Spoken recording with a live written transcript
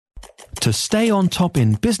To stay on top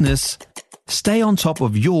in business, stay on top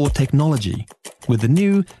of your technology with the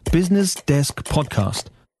new Business Desk podcast,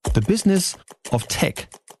 The Business of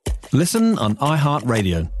Tech. Listen on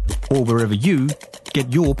iHeartRadio or wherever you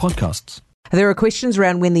get your podcasts. There are questions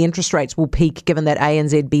around when the interest rates will peak, given that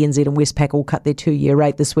ANZ, BNZ and Westpac all cut their 2-year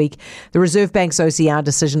rate this week. The Reserve Bank's OCR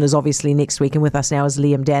decision is obviously next week, and with us now is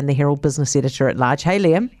Liam Dan, the Herald Business Editor at Large. Hey,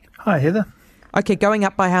 Liam. Hi, Heather. Okay, going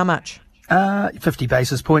up by how much? 50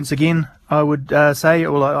 basis points again, I would say.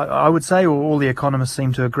 I would say, or all the economists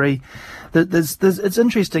seem to agree. It's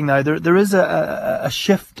interesting, though. There is a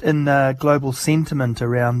shift in global sentiment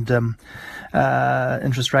around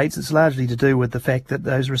interest rates. It's largely to do with the fact that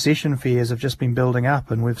those recession fears have just been building up,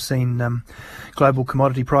 and we've seen global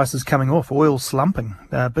commodity prices coming off. Oil slumping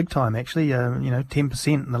big time, actually. 10%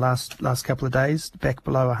 in the last couple of days, back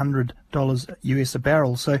below $100 US a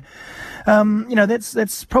barrel. So,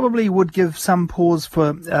 that's probably would give some pause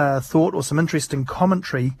for thought or some interesting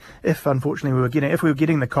commentary. If unfortunately we were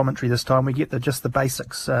getting the commentary this time, we get just the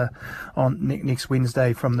basics on next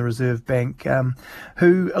Wednesday from the Reserve Bank,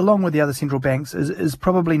 who, along with the other central banks, is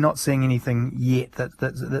probably not seeing anything yet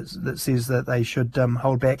that says that they should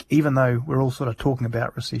hold back, even though we're all sort of talking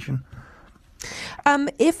about recession.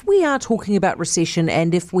 If we are talking about recession,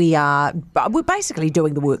 and we're basically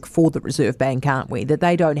doing the work for the Reserve Bank, aren't we? That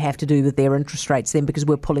they don't have to do with their interest rates then, because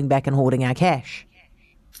we're pulling back and hoarding our cash.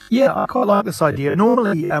 Yeah, I quite like this idea.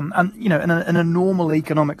 Normally, in a normal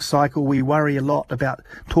economic cycle, we worry a lot about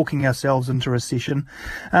talking ourselves into recession.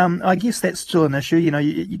 I guess that's still an issue.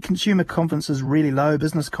 Consumer confidence is really low,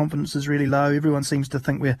 business confidence is really low. Everyone seems to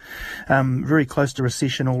think we're very close to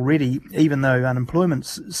recession already, even though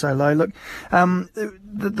unemployment's so low. Look,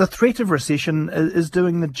 the threat of recession is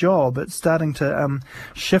doing the job. It's starting to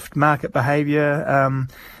shift market behaviour.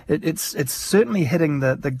 It's certainly hitting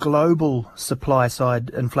the global supply side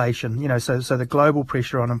inflation. So the global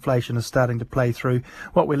pressure on inflation is starting to play through.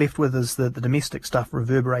 What we're left with is the domestic stuff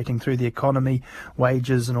reverberating through the economy,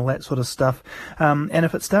 wages and all that sort of stuff. And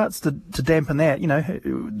if it starts to dampen that,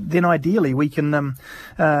 then ideally we can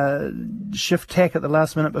shift tack at the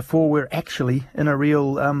last minute before we're actually in a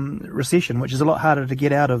real recession, which is a lot harder to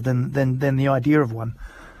get out of than the idea of one.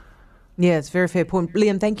 Yeah, it's a very fair point.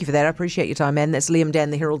 Liam, thank you for that. I appreciate your time, man. That's Liam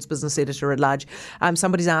Dan, the Herald's Business Editor at Large.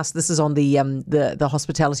 Somebody's asked, this is on the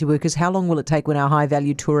hospitality workers, how long will it take when our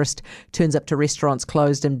high-value tourist turns up to restaurants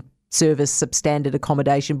closed and service substandard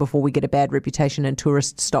accommodation before we get a bad reputation and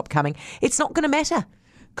tourists stop coming? It's not going to matter,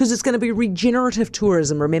 because it's going to be regenerative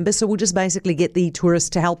tourism, remember? So we'll just basically get the tourists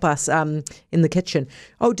to help us in the kitchen.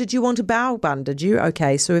 Oh, did you want a bao bun, did you?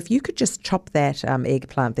 Okay, so if you could just chop that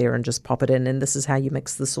eggplant there and just pop it in, and this is how you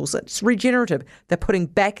mix the sauce. It's regenerative. They're putting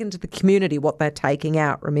back into the community what they're taking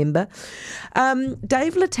out, remember?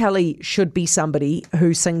 Dave Leteli should be somebody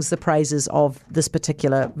who sings the praises of this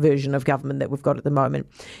particular version of government that we've got at the moment.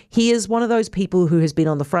 He is one of those people who has been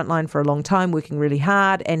on the front line for a long time, working really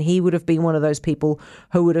hard, and he would have been one of those people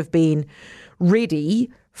who would have been ready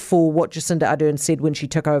for what Jacinda Ardern said when she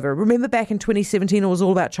took over. Remember back in 2017, it was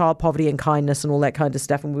all about child poverty and kindness and all that kind of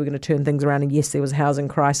stuff, and we were going to turn things around. And yes, there was a housing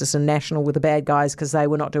crisis, and National were the bad guys because they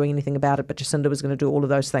were not doing anything about it, but Jacinda was going to do all of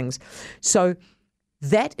those things. So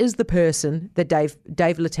that is the person that Dave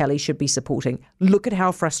Leteli should be supporting. Look at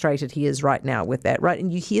how frustrated he is right now with that, right?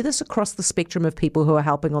 And you hear this across the spectrum of people who are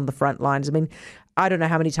helping on the front lines. I mean, I don't know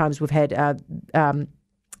how many times we've had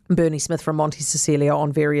Bernie Smith from Monte Cecilia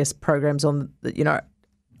on various programs on,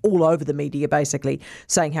 all over the media, basically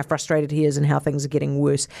saying how frustrated he is and how things are getting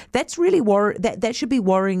worse. That's really that should be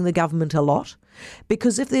worrying the government a lot,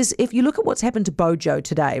 because if you look at what's happened to Bojo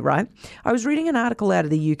today, right? I was reading an article out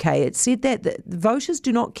of the UK. It said that the voters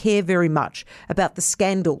do not care very much about the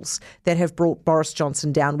scandals that have brought Boris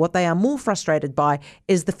Johnson down. What they are more frustrated by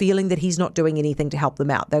is the feeling that he's not doing anything to help them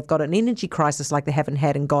out. They've got an energy crisis like they haven't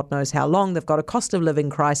had in God knows how long. They've got a cost of living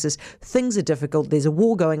crisis. Things are difficult. There's a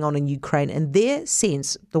war going on in Ukraine, and their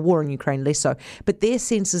sense, the war in Ukraine less so, but their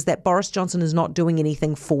sense is that Boris Johnson is not doing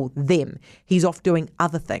anything for them. He's off doing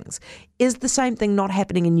other things. Is the same thing not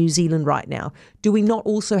happening in New Zealand right now? Do we not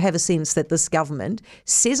also have a sense that this government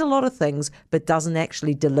says a lot of things but doesn't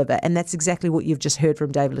actually deliver? And that's exactly what you've just heard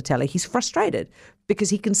from Dave Leteli. He's frustrated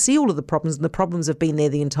because he can see all of the problems, and the problems have been there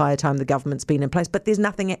the entire time the government's been in place, but there's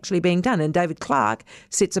nothing actually being done. And David Clark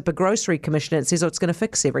sets up a grocery commissioner and says, it's going to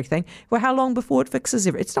fix everything. Well, how long before it fixes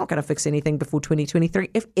everything? It's not going to fix anything before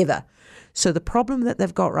 2023, if ever. So the problem that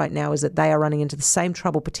they've got right now is that they are running into the same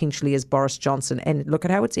trouble potentially as Boris Johnson. And look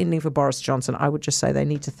at how it's ending for Boris Johnson. I would just say they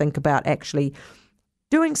need to think about actually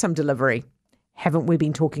doing some delivery. Haven't we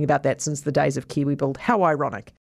been talking about that since the days of KiwiBuild? How ironic.